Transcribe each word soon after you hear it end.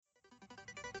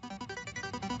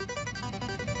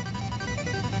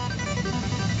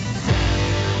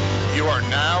are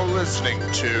now listening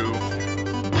to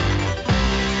the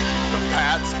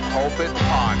Pat's Pulpit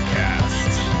Podcast.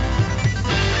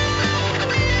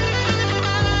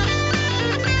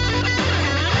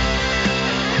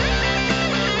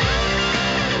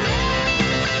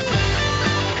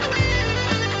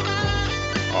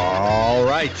 All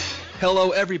right.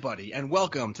 Hello, everybody, and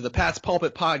welcome to the Pat's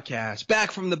Pulpit Podcast.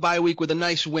 Back from the bye week with a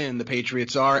nice win, the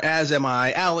Patriots are, as am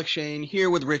I, Alex Shane, here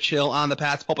with Rich Hill on the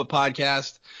Pat's Pulpit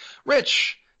Podcast.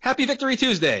 Rich, happy Victory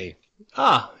Tuesday.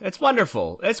 It's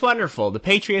wonderful. It's wonderful. The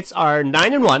Patriots are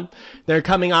 9-1. They're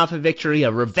coming off a victory,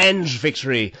 a revenge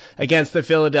victory against the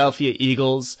Philadelphia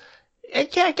Eagles.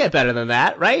 It can't get better than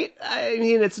that, right? I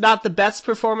mean, it's not the best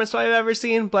performance I've ever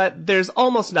seen, but there's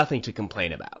almost nothing to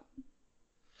complain about.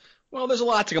 Well, there's a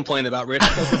lot to complain about, Rich,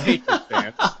 because we're Patriots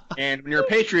fans. And when you're a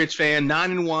Patriots fan,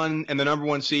 9-1 and the number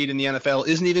one seed in the NFL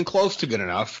isn't even close to good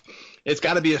enough. It's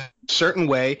got to be a certain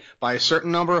way by a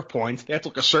certain number of points. They have to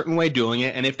look a certain way doing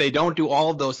it. And if they don't do all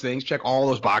of those things, check all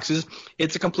those boxes,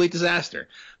 it's a complete disaster.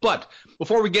 But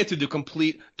before we get to the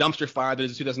complete dumpster fire that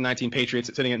is the 2019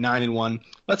 Patriots sitting at 9-1,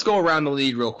 let's go around the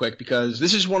league real quick because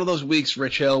this is one of those weeks,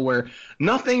 Rich Hill, where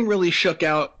nothing really shook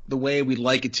out the way we'd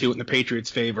like it to in the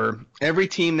Patriots' favor. Every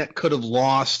team that could have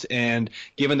lost and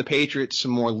given the Patriots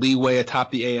some more leeway atop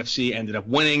the AFC ended up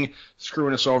winning,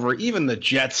 screwing us over. Even the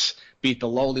Jets beat the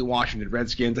lowly Washington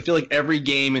Redskins. I feel like every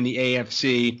game in the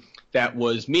AFC that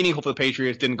was meaningful for the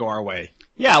Patriots didn't go our way.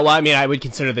 Yeah, well, I mean, I would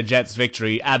consider the Jets'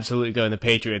 victory absolutely going the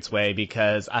Patriots' way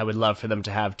because I would love for them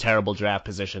to have terrible draft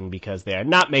position because they are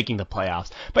not making the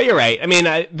playoffs. But you're right. I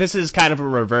mean, this is kind of a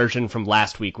reversion from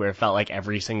last week where it felt like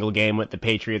every single game went the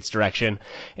Patriots' direction.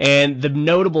 And the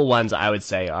notable ones, I would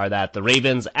say, are that the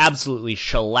Ravens absolutely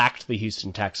shellacked the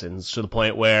Houston Texans to the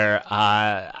point where,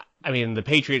 the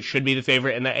Patriots should be the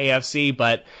favorite in the AFC,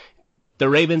 but the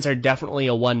Ravens are definitely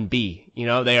a 1B. You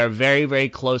know, they are very, very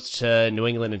close to New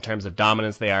England in terms of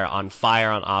dominance. They are on fire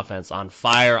on offense, on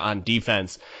fire on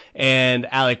defense. And,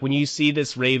 Alec, when you see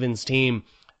this Ravens team,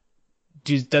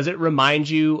 does it remind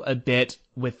you a bit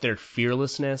with their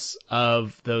fearlessness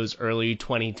of those early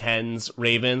 2010s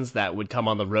Ravens that would come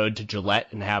on the road to Gillette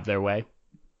and have their way?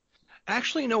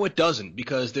 Actually, no, it doesn't,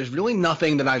 because there's really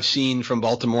nothing that I've seen from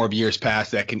Baltimore of years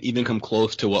past that can even come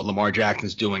close to what Lamar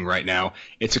Jackson's doing right now.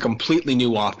 It's a completely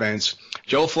new offense.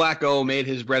 Joe Flacco made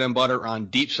his bread and butter on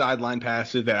deep sideline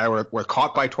passes that were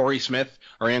caught by Torrey Smith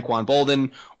or Anquan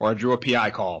Bolden or drew a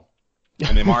PI call.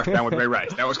 And they marched down with Ray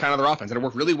Rice. That was kind of their offense. And it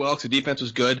worked really well because the defense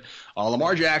was good.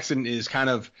 Lamar Jackson is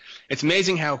it's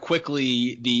amazing how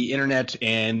quickly the internet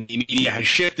and the media has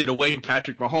shifted away from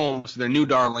Patrick Mahomes to their new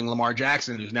darling Lamar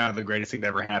Jackson, who's now the greatest thing that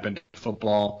ever happened to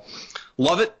football.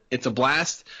 Love it. It's a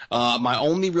blast. My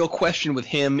only real question with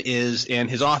him and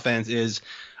his offense is,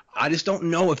 I just don't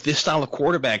know if this style of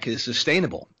quarterback is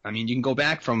sustainable. I mean, you can go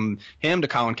back from him to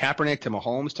Colin Kaepernick to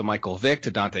Mahomes to Michael Vick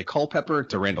to Dante Culpepper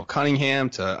to Randall Cunningham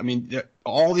to,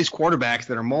 all these quarterbacks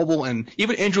that are mobile and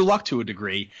even Andrew Luck to a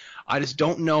degree. I just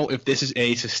don't know if this is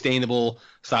a sustainable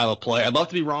style of play. I'd love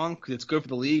to be wrong because it's good for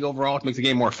the league overall. It makes the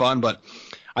game more fun, but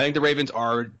I think the Ravens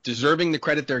are deserving the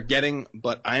credit they're getting,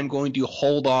 but I am going to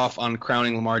hold off on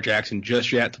crowning Lamar Jackson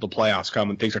just yet till the playoffs come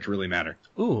and things start to really matter.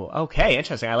 Ooh, okay,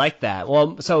 interesting. I like that.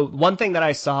 Well, so one thing that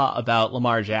I saw about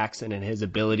Lamar Jackson and his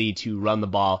ability to run the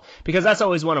ball, because that's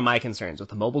always one of my concerns with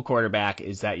the mobile quarterback,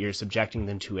 is that you're subjecting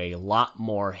them to a lot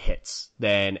more hits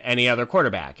than any other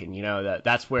quarterback. And,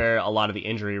 that's where a lot of the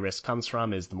injury risk comes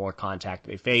from, is the more contact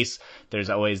they face. There's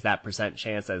always that %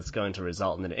 chance that it's going to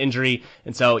result in an injury.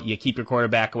 And so you keep your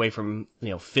quarterback away from,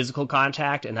 physical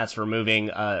contact, and that's removing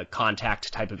a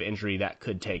contact type of injury that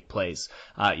could take place.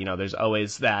 There's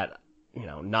always that,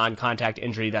 non-contact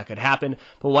injury that could happen.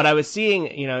 But what I was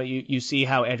seeing, you see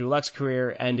how Andrew Luck's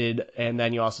career ended, and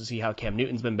then you also see how Cam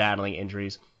Newton's been battling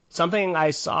injuries. Something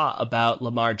I saw about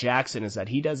Lamar Jackson is that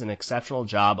he does an exceptional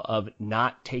job of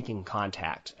not taking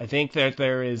contact. I think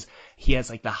that he has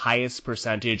like the highest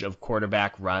percentage of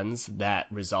quarterback runs that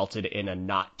resulted in a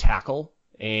not tackle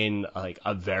in like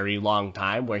a very long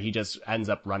time, where he just ends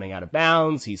up running out of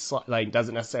bounds. He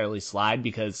doesn't necessarily slide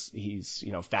because he's,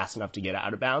 fast enough to get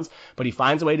out of bounds, but he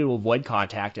finds a way to avoid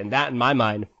contact. And that, in my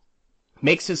mind,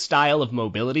 makes his style of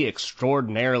mobility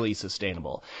extraordinarily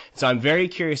sustainable. So I'm very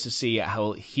curious to see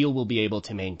how he will be able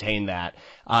to maintain that.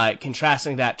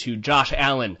 Contrasting that to Josh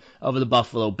Allen over the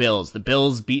Buffalo Bills. The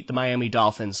Bills beat the Miami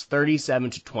Dolphins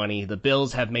 37-20. The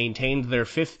Bills have maintained their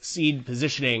 5th seed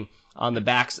positioning on the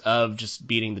backs of just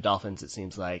beating the Dolphins, it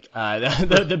seems like.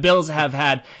 The Bills have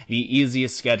had the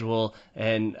easiest schedule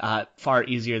and far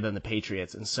easier than the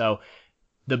Patriots. And so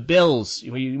the Bills,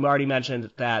 you already mentioned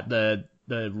that the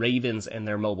the Ravens and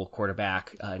their mobile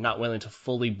quarterback. Not willing to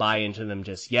fully buy into them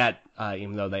just yet,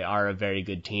 even though they are a very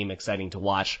good team, exciting to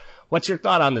watch. What's your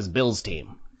thought on this Bills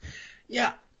team?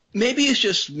 Yeah, maybe it's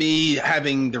just me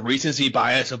having the recency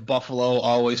bias of Buffalo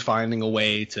always finding a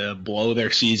way to blow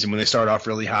their season when they start off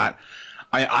really hot.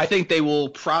 I think they will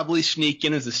probably sneak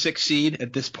in as a 6th seed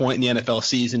at this point in the NFL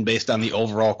season based on the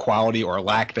overall quality or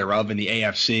lack thereof in the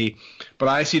AFC. But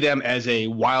I see them as a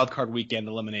wild card weekend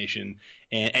elimination,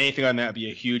 and anything on that would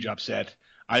be a huge upset.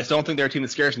 I just don't think they're a team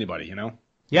that scares anybody, you know?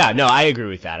 Yeah, no, I agree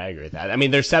with that. I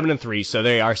mean, they're 7-3, so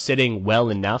they are sitting well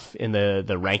enough in the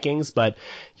rankings, but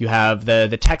you have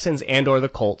the Texans and or the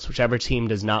Colts, whichever team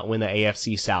does not win the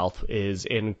AFC South is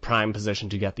in prime position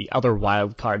to get the other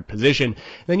wild card position.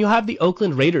 And then you have the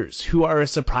Oakland Raiders, who are a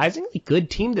surprisingly good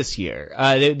team this year.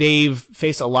 They've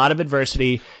faced a lot of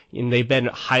adversity, and they've been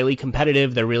highly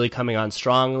competitive. They're really coming on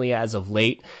strongly as of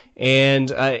late. And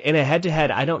in a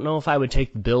head-to-head, I don't know if I would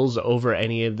take the Bills over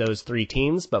any of those 3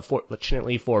 teams, but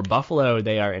fortunately for Buffalo,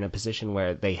 they are in a position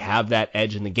where they have that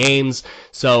edge in the games.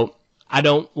 So I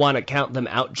don't want to count them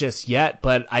out just yet,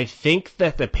 but I think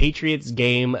that the Patriots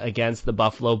game against the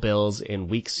Buffalo Bills in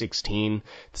Week 16,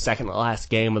 the second to last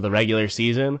game of the regular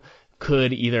season,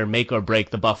 could either make or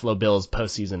break the Buffalo Bills'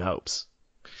 postseason hopes.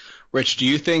 Rich, do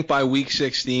you think by Week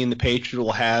 16 the Patriots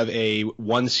will have a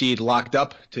 1 seed locked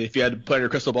up if you had to put in your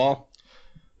crystal ball?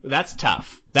 That's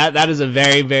tough. That is a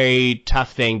very, very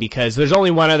tough thing because there's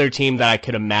only one other team that I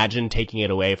could imagine taking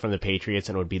it away from the Patriots,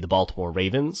 and it would be the Baltimore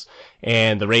Ravens.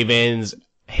 And the Ravens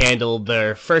handled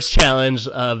their first challenge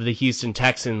of the Houston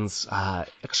Texans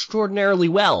extraordinarily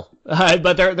well.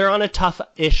 But they're on a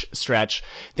tough-ish stretch.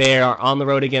 They are on the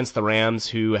road against the Rams,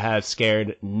 who have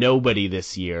scared nobody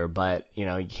this year, but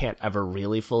you can't ever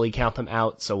really fully count them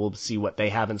out, so we'll see what they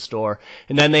have in store.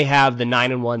 And then they have the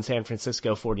 9-1 San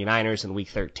Francisco 49ers in Week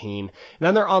 13. And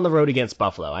then they're on the road against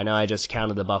Buffalo. I know I just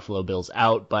counted the Buffalo Bills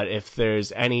out, but if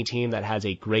there's any team that has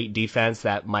a great defense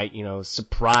that might,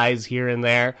 surprise here and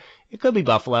there, it could be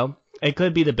Buffalo. It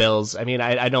could be the Bills. I mean,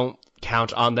 I don't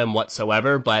count on them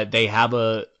whatsoever, but they have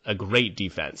a great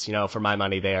defense. For my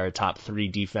money, they are a top 3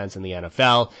 defense in the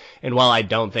NFL. And while I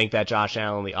don't think that Josh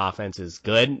Allen, the offense is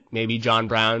good, maybe John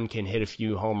Brown can hit a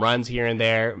few home runs here and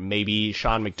there. Maybe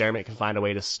Sean McDermott can find a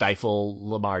way to stifle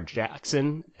Lamar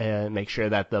Jackson and make sure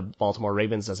that the Baltimore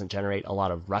Ravens doesn't generate a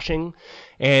lot of rushing.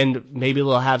 And maybe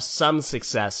they'll have some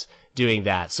success doing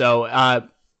that. So,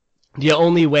 the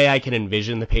only way I can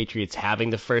envision the Patriots having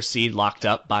the first seed locked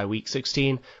up by Week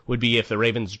 16 would be if the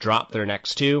Ravens drop their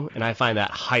next 2, and I find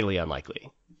that highly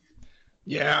unlikely.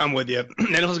 Yeah, I'm with you.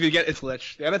 NFL's going to get its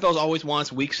lich. The NFL always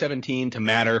wants Week 17 to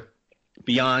matter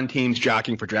beyond teams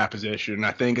jockeying for draft position.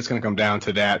 I think it's going to come down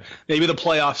to that. Maybe the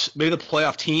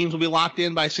playoff teams will be locked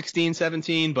in by 16,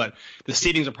 17, but the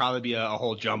seedings will probably be a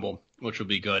whole jumble, which will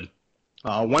be good.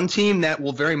 One team that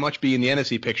will very much be in the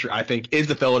NFC picture, I think, is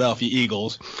the Philadelphia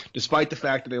Eagles, despite the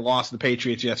fact that they lost to the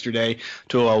Patriots yesterday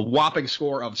to a whopping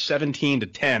score of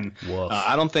 17-10.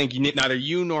 I don't think neither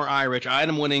you nor I, Rich, I had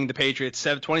them winning the Patriots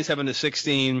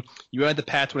 27-16. You had the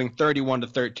Pats winning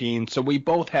 31-13. So we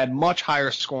both had much higher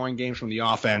scoring games from the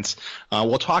offense.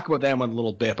 We'll talk about them in a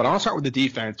little bit, but I want to start with the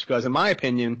defense because, in my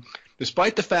opinion,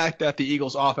 despite the fact that the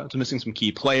Eagles' offense is missing some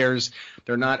key players,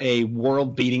 they're not a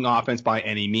world-beating offense by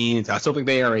any means. I still think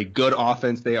they are a good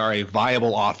offense. They are a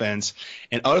viable offense.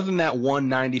 And other than that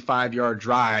 195-yard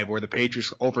drive where the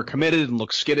Patriots overcommitted and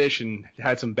looked skittish and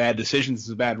had some bad decisions and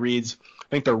some bad reads, I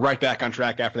think they're right back on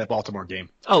track after that Baltimore game.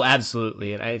 Oh,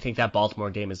 absolutely. And I think that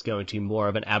Baltimore game is going to be more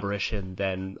of an aberration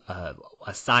than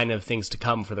a sign of things to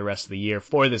come for the rest of the year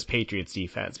for this Patriots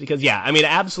defense. Because, yeah, I mean,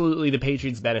 absolutely the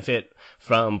Patriots benefit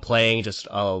from playing just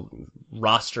a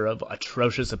roster of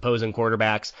atrocious opposing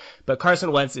quarterbacks. But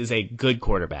Carson Wentz is a good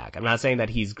quarterback. I'm not saying that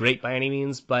he's great by any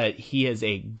means, but he is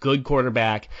a good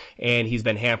quarterback, and he's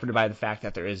been hampered by the fact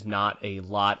that there is not a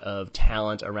lot of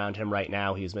talent around him right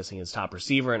now. He's missing his top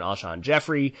receiver in Alshon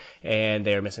Jeffrey, and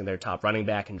they're missing their top running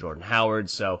back in Jordan Howard.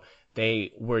 So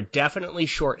they were definitely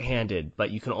shorthanded,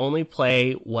 but you can only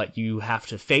play what you have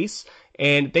to face.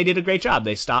 And they did a great job.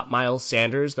 They stopped Miles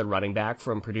Sanders, the running back,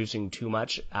 from producing too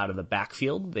much out of the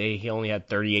backfield. He only had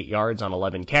 38 yards on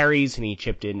 11 carries, and he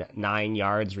chipped in 9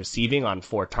 yards receiving on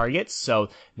 4 targets. So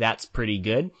that's pretty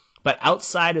good. But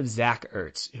outside of Zach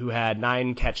Ertz, who had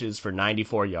 9 catches for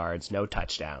 94 yards, no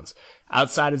touchdowns,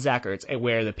 outside of Zach Ertz,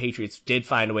 where the Patriots did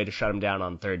find a way to shut him down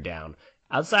on 3rd down,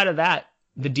 outside of that,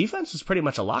 the defense was pretty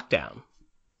much a lockdown.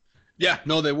 Yeah,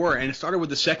 no, they were, and it started with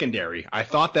the secondary. I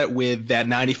thought that with that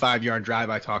 95-yard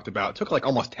drive I talked about, it took like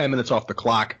almost 10 minutes off the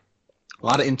clock A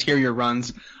lot of interior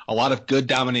runs, a lot of good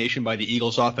domination by the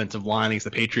Eagles' offensive line against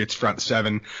the Patriots' front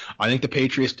seven. I think the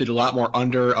Patriots did a lot more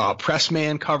under press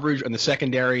man coverage in the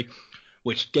secondary,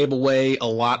 which gave away a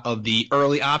lot of the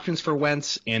early options for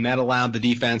Wentz, and that allowed the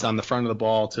defense on the front of the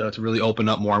ball to really open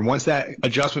up more. And once that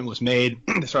adjustment was made,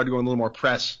 they started going a little more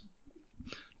press.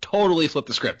 Totally flipped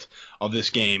the script of this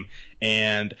game,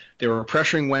 and they were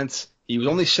pressuring Wentz. He was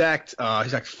only sacked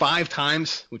 5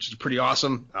 times, which is pretty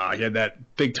awesome. He had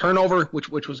that big turnover, which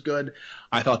was good.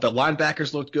 I thought the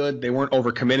linebackers looked good. They weren't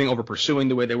over-committing, over-pursuing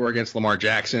the way they were against Lamar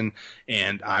Jackson,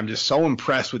 and I'm just so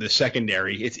impressed with the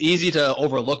secondary. It's easy to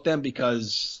overlook them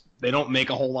because they don't make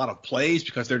a whole lot of plays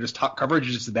because they're just coverage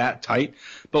is just that tight.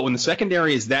 But when the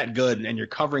secondary is that good and you're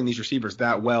covering these receivers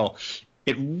that well,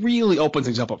 it really opens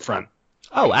things up front.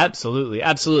 Oh, absolutely.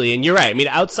 Absolutely. And you're right. I mean,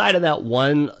 outside of that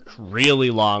one really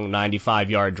long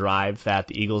 95-yard drive that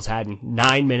the Eagles had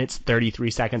 9 minutes,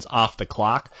 33 seconds off the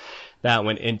clock that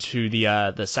went into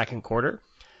the second quarter.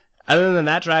 Other than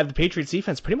that drive, the Patriots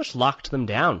defense pretty much locked them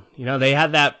down. You know, they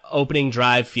had that opening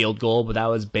drive field goal, but that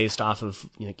was based off of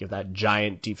that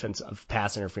giant defensive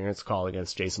pass interference call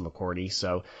against Jason McCourty.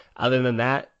 So other than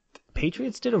that,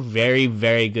 Patriots did a very,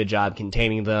 very good job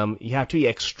containing them. You have to be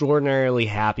extraordinarily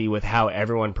happy with how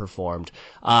everyone performed.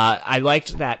 I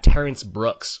liked that Terrence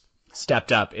Brooks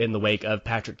stepped up in the wake of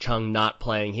Patrick Chung not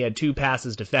playing. He had 2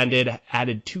 passes defended,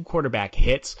 added 2 quarterback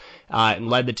hits, and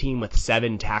led the team with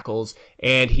 7 tackles.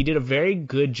 And he did a very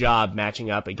good job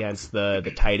matching up against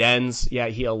the tight ends. Yeah,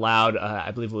 he allowed,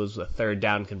 I believe it was a 3rd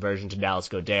down conversion to Dallas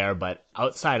Goedert, but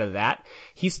outside of that,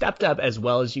 he stepped up as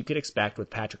well as you could expect with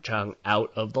Patrick Chung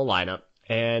out of the lineup.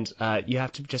 And you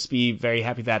have to just be very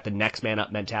happy that the next man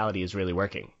up mentality is really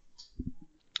working.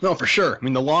 No, for sure. I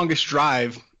mean, the longest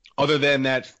drive, other than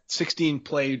that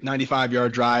 16-play,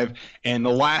 95-yard drive, and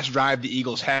the last drive the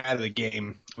Eagles had of the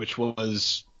game, which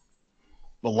was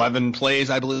 11 plays,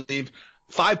 I believe.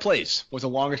 5 plays was the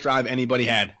longest drive anybody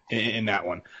had in that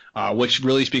one, which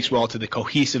really speaks well to the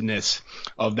cohesiveness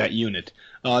of that unit.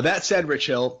 That said, Rich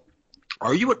Hill,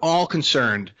 are you at all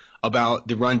concerned about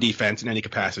the run defense in any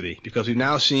capacity? Because we've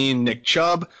now seen Nick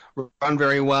Chubb run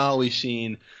very well. We've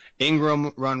seen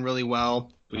Ingram run really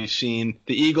well. We've seen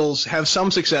the Eagles have some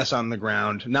success on the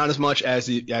ground, not as much as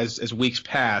weeks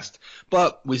past,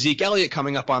 but with Zeke Elliott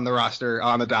coming up on the roster,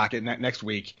 on the docket next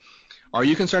week, are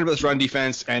you concerned about this run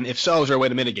defense? And if so, is there a way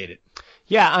to mitigate it?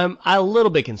 Yeah, I'm a little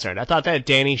bit concerned. I thought that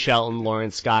Danny Shelton,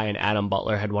 Lawrence Guy, and Adam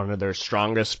Butler had one of their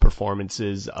strongest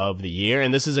performances of the year,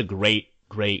 and this is a great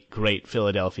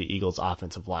Philadelphia Eagles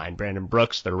offensive line. Brandon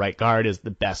Brooks, their right guard, is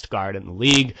the best guard in the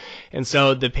league. And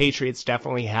so the Patriots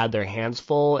definitely had their hands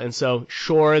full. And so,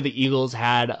 sure, the Eagles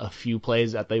had a few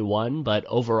plays that they won, but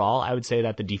overall, I would say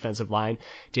that the defensive line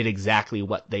did exactly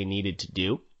what they needed to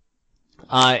do.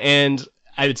 And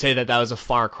I would say that was a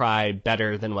far cry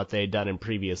better than what they had done in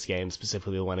previous games,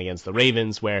 specifically the one against the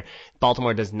Ravens, where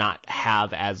Baltimore does not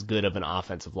have as good of an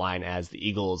offensive line as the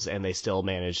Eagles, and they still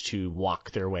managed to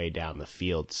walk their way down the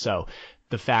field. So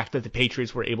the fact that the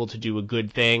Patriots were able to do a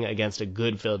good thing against a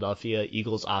good Philadelphia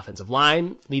Eagles offensive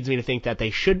line leads me to think that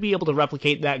they should be able to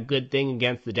replicate that good thing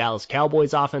against the Dallas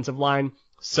Cowboys offensive line,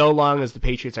 so long as the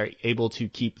Patriots are able to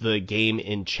keep the game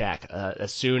in check.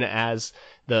 As soon as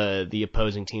the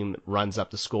opposing team runs up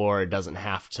the score, doesn't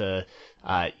have to,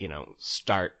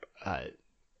 start, as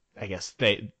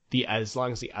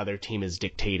long as the other team is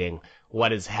dictating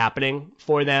what is happening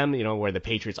for them, where the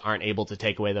Patriots aren't able to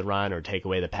take away the run or take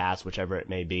away the pass, whichever it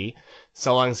may be.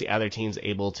 So long as the other team's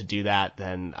able to do that,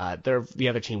 then the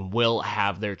other team will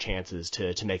have their chances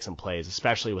to make some plays,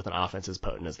 especially with an offense as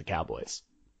potent as the Cowboys.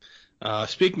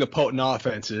 Speaking of potent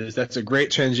offenses, that's a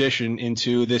great transition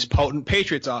into this potent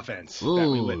Patriots offense that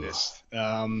we witnessed.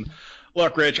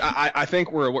 Look, Rich, I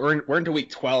think we're into week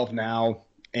 12 now,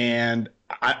 and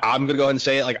I'm gonna go ahead and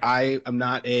say it. Like, I am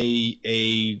not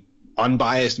a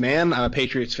unbiased man. I'm a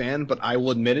Patriots fan, but I will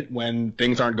admit it when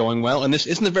things aren't going well. And this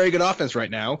isn't a very good offense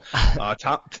right now.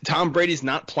 Tom Brady's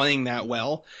not playing that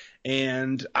well,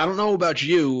 and I don't know about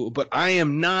you, but I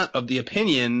am not of the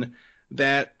opinion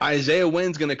that Isaiah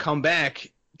Wynn's going to come back,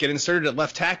 get inserted at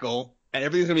left tackle, and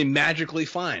everything's going to be magically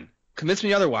fine. Convince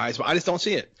me otherwise, but I just don't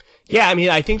see it. Yeah, I mean,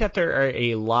 I think that there are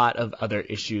a lot of other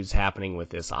issues happening with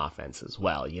this offense as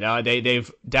well.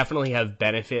 They've definitely have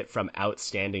benefit from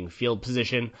outstanding field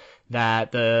position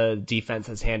that the defense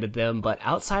has handed them, but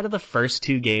outside of the first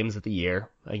 2 games of the year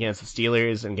against the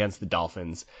Steelers and against the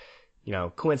Dolphins,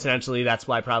 coincidentally, that's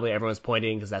why probably everyone's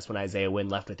pointing, because that's when Isaiah Wynn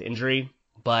left with injury.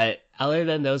 But other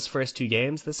than those first 2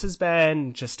 games, this has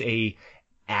been just a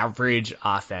average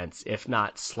offense, if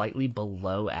not slightly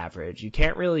below average. You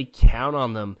can't really count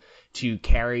on them to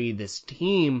carry this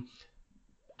team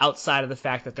outside of the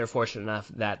fact that they're fortunate enough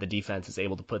that the defense is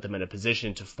able to put them in a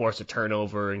position to force a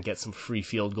turnover and get some free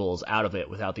field goals out of it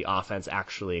without the offense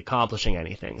actually accomplishing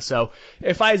anything. So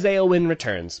if Isaiah Wynn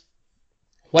returns,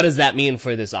 what does that mean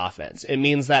for this offense? It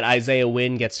means that Isaiah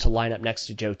Wynn gets to line up next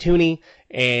to Joe Thuney,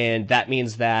 and that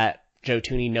means that Joe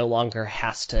Thuney no longer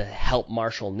has to help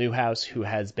Marshall Newhouse, who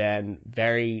has been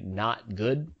very not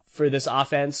good for this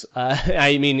offense.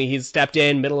 I mean, he's stepped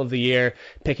in middle of the year,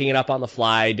 picking it up on the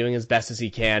fly, doing as best as he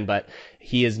can, but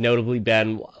he has notably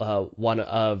been one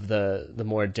of the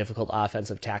more difficult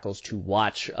offensive tackles to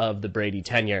watch of the Brady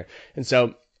tenure. And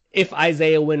so if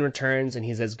Isaiah Wynn returns and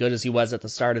he's as good as he was at the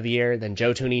start of the year, then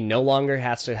Joe Thuney no longer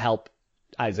has to help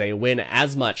Isaiah Wynn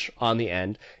as much on the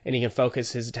end, and he can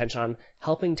focus his attention on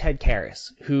helping Ted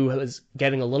Karras, who was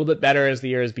getting a little bit better as the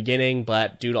year is beginning,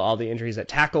 but due to all the injuries at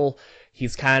tackle,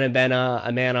 he's kind of been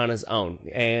a man on his own.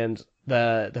 And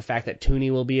the fact that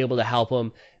Thuney will be able to help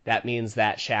him, that means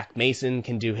that Shaq Mason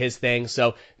can do his thing.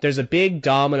 So there's a big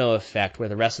domino effect where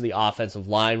the rest of the offensive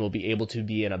line will be able to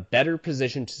be in a better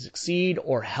position to succeed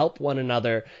or help one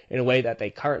another in a way that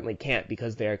they currently can't,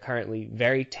 because they are currently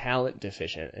very talent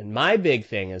deficient. And my big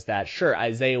thing is that, sure,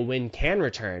 Isaiah Wynn can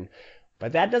return,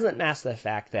 but that doesn't mask the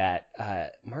fact that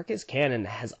Marcus Cannon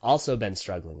has also been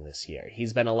struggling this year.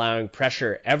 He's been allowing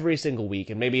pressure every single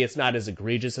week, and maybe it's not as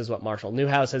egregious as what Marshall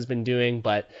Newhouse has been doing,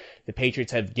 but the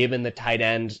Patriots have given the tight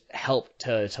end help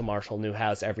to Marshall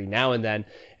Newhouse every now and then,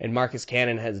 and Marcus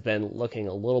Cannon has been looking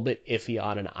a little bit iffy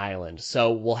on an island.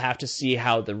 So we'll have to see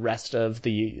how the rest of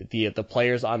the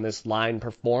players on this line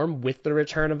perform with the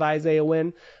return of Isaiah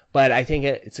Wynn. But I think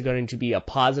it's going to be a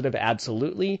positive,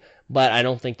 absolutely. But I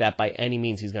don't think that by any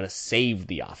means he's going to save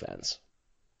the offense.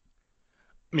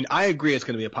 I mean, I agree it's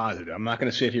going to be a positive. I'm not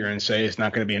going to sit here and say it's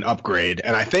not going to be an upgrade.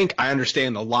 And I think I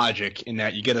understand the logic in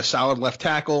that you get a solid left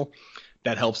tackle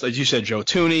that helps, as you said, Joe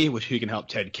Thuney, which can help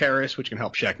Ted Karras, which can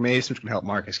help Shaq Mason, which can help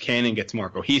Marcus Cannon, get some more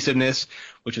cohesiveness,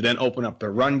 which will then open up the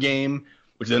run game,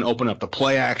 which then open up the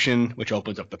play action, which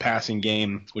opens up the passing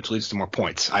game, which leads to more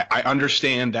points. I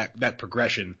understand that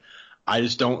progression. I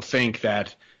just don't think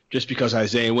that just because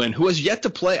Isaiah Wynn, who has yet to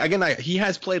play, again, he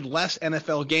has played less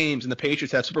NFL games, and the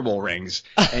Patriots have Super Bowl rings,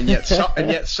 and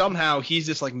yet somehow he's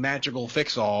this like magical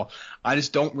fix-all. I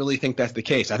just don't really think that's the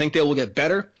case. I think they will get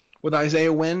better with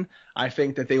Isaiah Wynn. I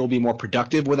think that they will be more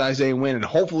productive with Isaiah Wynn, and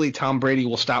hopefully Tom Brady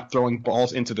will stop throwing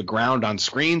balls into the ground on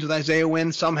screens with Isaiah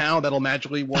Wynn. Somehow that'll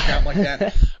magically work out like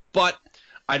that. But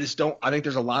I think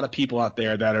there's a lot of people out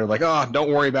there that are like, oh,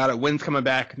 don't worry about it. Wynn's coming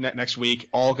back next week.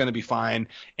 All going to be fine.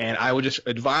 And I would just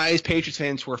advise Patriots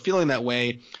fans who are feeling that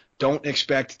way, don't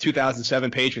expect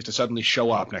 2007 Patriots to suddenly show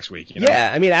up next week. You know?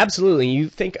 Yeah, I mean, absolutely. You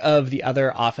think of the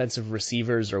other offensive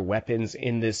receivers or weapons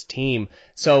in this team.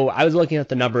 So I was looking at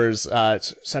the numbers,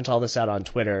 sent all this out on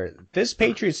Twitter. This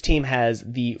Patriots team has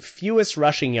the fewest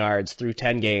rushing yards through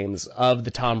 10 games of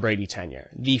the Tom Brady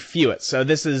tenure. The fewest. So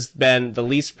this has been the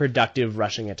least productive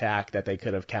rushing attack that they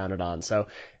could have counted on. So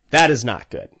that is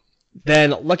not good. Then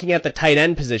looking at the tight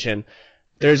end position,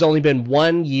 there's only been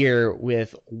 1 year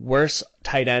with worse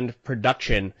tight end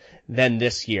production than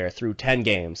this year through 10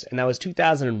 games, and that was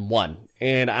 2001.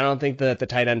 And I don't think that the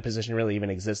tight end position really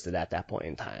even existed at that point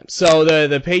in time. So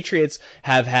the Patriots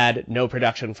have had no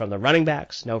production from the running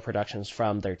backs, no productions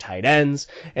from their tight ends,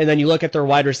 and then you look at their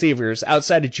wide receivers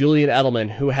outside of Julian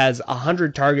Edelman, who has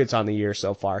 100 targets on the year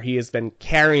so far. He has been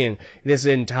carrying this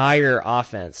entire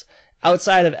offense.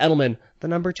 Outside of Edelman, the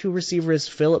number 2 receiver is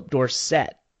Philip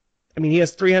Dorsett. I mean, he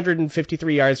has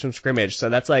 353 yards from scrimmage, so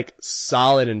that's like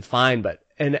solid and fine, but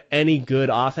in any good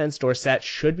offense, Dorsett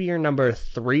should be your number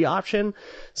 3 option.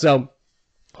 So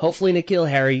hopefully N'Keal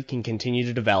Harry can continue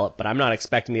to develop, but I'm not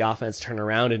expecting the offense to turn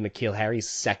around in N'Keal Harry's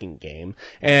second game.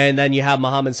 And then you have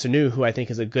Mohamed Sanu, who I think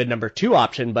is a good number 2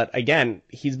 option, but again,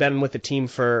 he's been with the team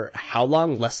for how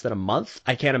long? Less than a month?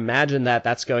 I can't imagine that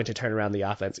that's going to turn around the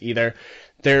offense either.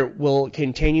 There will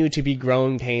continue to be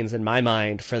growing pains in my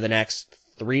mind for the next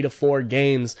 3 to 4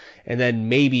 games, and then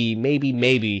maybe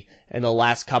in the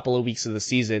last couple of weeks of the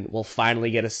season, we'll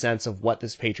finally get a sense of what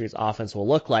this Patriots offense will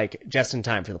look like just in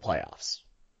time for the playoffs.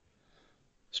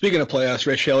 Speaking of playoffs,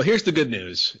 Rich Hill, here's the good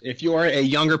news. If you are a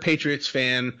younger Patriots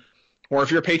fan, or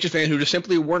if you're a Patriots fan who just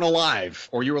simply weren't alive,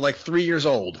 or you were like 3 years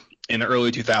old in the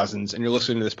early 2000s and you're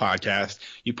listening to this podcast,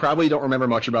 you probably don't remember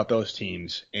much about those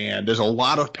teams. And there's a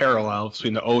lot of parallels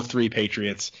between the 03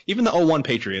 Patriots, even the 01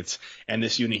 Patriots, and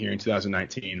this unit here in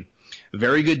 2019.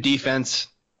 Very good defense,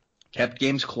 kept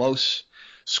games close,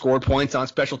 scored points on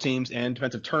special teams and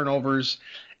defensive turnovers,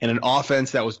 and an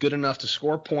offense that was good enough to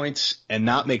score points and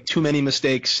not make too many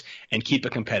mistakes and keep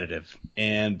it competitive.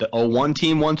 And the 01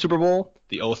 team won Super Bowl.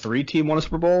 The 03 team won a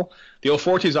Super Bowl. The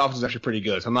 04 team's offense is actually pretty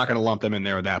good, so I'm not going to lump them in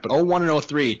there with that. But 01 and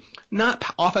 03, not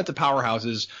offensive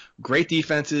powerhouses, great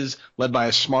defenses led by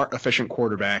a smart, efficient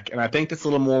quarterback. And I think that's a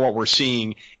little more what we're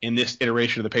seeing in this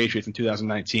iteration of the Patriots in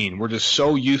 2019. We're just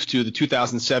so used to the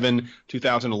 2007,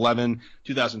 2011,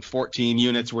 2014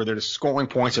 units where they're just scoring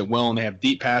points at will and they have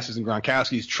deep passes and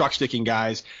Gronkowski's truck-sticking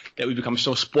guys that we've become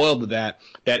so spoiled with that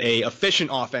a efficient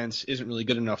offense isn't really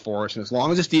good enough for us. And as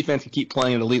long as this defense can keep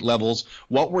playing at elite levels,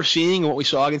 what we're seeing and what we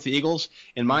saw against the Eagles,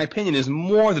 in my opinion, is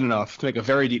more than enough to make a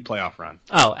very deep playoff run.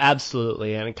 Oh,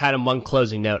 absolutely. And kind of one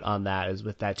closing note on that is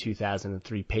with that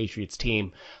 2003 Patriots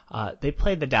team, they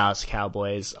played the Dallas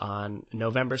Cowboys on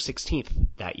November 16th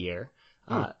that year.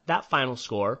 That final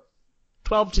score,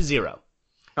 12-0.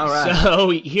 All right. So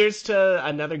here's to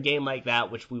another game like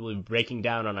that, which we will be breaking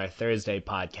down on our Thursday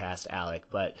podcast, Alec.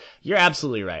 But you're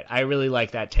absolutely right. I really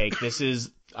like that take. This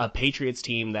is a Patriots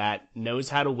team that knows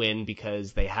how to win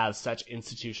because they have such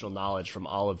institutional knowledge from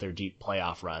all of their deep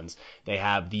playoff runs. They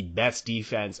have the best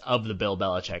defense of the Bill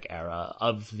Belichick era,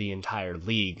 of the entire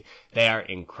league. They are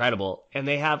incredible. And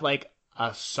they have like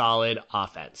a solid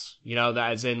offense, you know,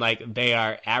 as in like they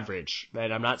are average.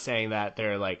 And I'm not saying that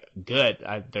they're like good.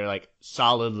 They're like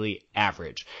solidly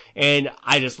average. And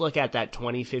I just look at that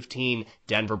 2015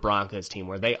 Denver Broncos team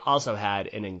where they also had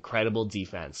an incredible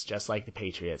defense, just like the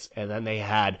Patriots. And then they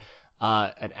had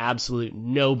an absolute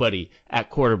nobody at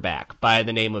quarterback by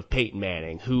the name of Peyton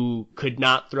Manning, who could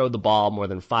not throw the ball more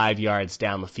than 5 yards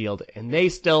down the field. And they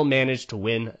still managed to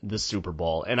win the Super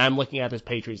Bowl. And I'm looking at this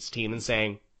Patriots team and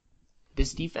saying,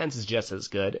 this defense is just as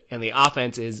good, and the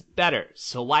offense is better.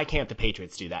 So why can't the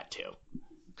Patriots do that too?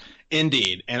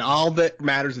 Indeed. And all that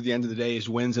matters at the end of the day is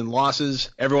wins and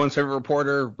losses. Everyone's favorite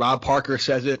reporter, Rob Parker,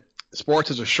 says it. Sports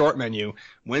is a short menu.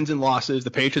 Wins and losses.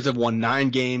 The Patriots have won 9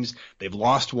 games. They've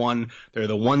lost 1. They're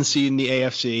the 1 seed in the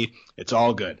AFC. It's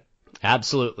all good.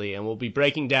 Absolutely. And we'll be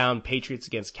breaking down Patriots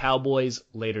against Cowboys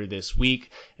later this week.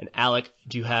 And Alec,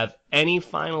 do you have any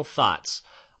final thoughts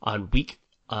on week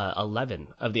 11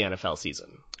 of the NFL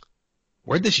season?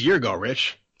 Where'd this year go,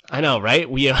 Rich? I know, right?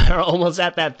 We are almost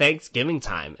at that Thanksgiving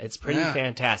time. It's pretty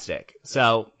fantastic.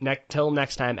 So till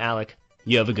next time, Alec,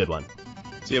 you have a good one.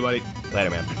 See you, buddy. Later,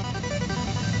 man.